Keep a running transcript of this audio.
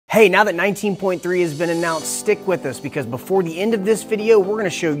Hey, now that 19.3 has been announced, stick with us because before the end of this video, we're going to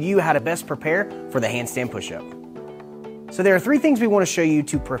show you how to best prepare for the handstand push-up. So there are three things we want to show you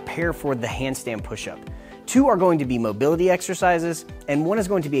to prepare for the handstand push-up. Two are going to be mobility exercises, and one is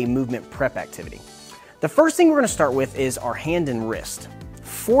going to be a movement prep activity. The first thing we're going to start with is our hand and wrist.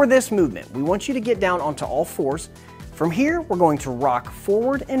 For this movement, we want you to get down onto all fours. From here, we're going to rock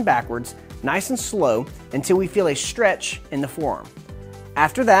forward and backwards, nice and slow, until we feel a stretch in the forearm.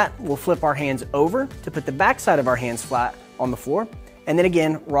 After that, we'll flip our hands over to put the backside of our hands flat on the floor, and then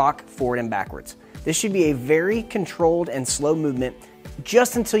again, rock forward and backwards. This should be a very controlled and slow movement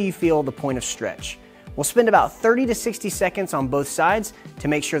just until you feel the point of stretch. We'll spend about 30 to 60 seconds on both sides to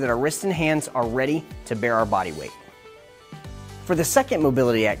make sure that our wrists and hands are ready to bear our body weight. For the second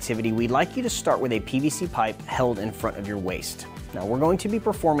mobility activity, we'd like you to start with a PVC pipe held in front of your waist. Now we're going to be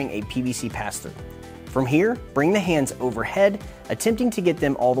performing a PVC pass-through. From here, bring the hands overhead, attempting to get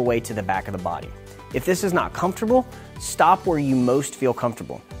them all the way to the back of the body. If this is not comfortable, stop where you most feel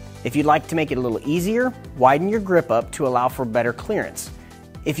comfortable. If you'd like to make it a little easier, widen your grip up to allow for better clearance.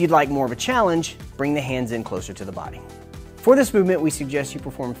 If you'd like more of a challenge, bring the hands in closer to the body. For this movement, we suggest you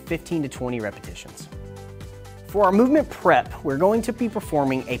perform 15 to 20 repetitions. For our movement prep, we're going to be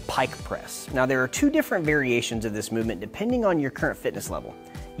performing a pike press. Now there are two different variations of this movement depending on your current fitness level.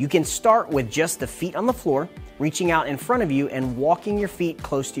 You can start with just the feet on the floor, reaching out in front of you and walking your feet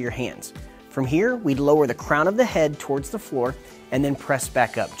close to your hands. From here, we'd lower the crown of the head towards the floor and then press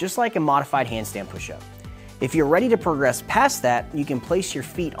back up, just like a modified handstand push-up. If you're ready to progress past that, you can place your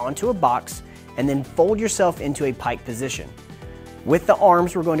feet onto a box and then fold yourself into a pike position. With the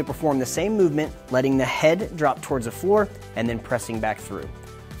arms, we're going to perform the same movement, letting the head drop towards the floor and then pressing back through.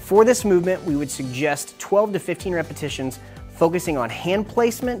 For this movement, we would suggest 12 to 15 repetitions, focusing on hand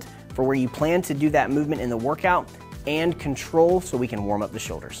placement for where you plan to do that movement in the workout and control so we can warm up the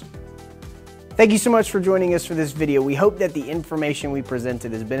shoulders. Thank you so much for joining us for this video. We hope that the information we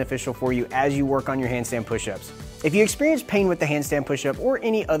presented is beneficial for you as you work on your handstand push-ups. If you experience pain with the handstand push-up or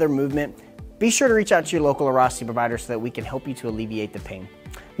any other movement, be sure to reach out to your local Airrosti provider so that we can help you to alleviate the pain.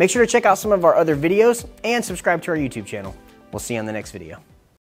 Make sure to check out some of our other videos and subscribe to our YouTube channel. We'll see you on the next video.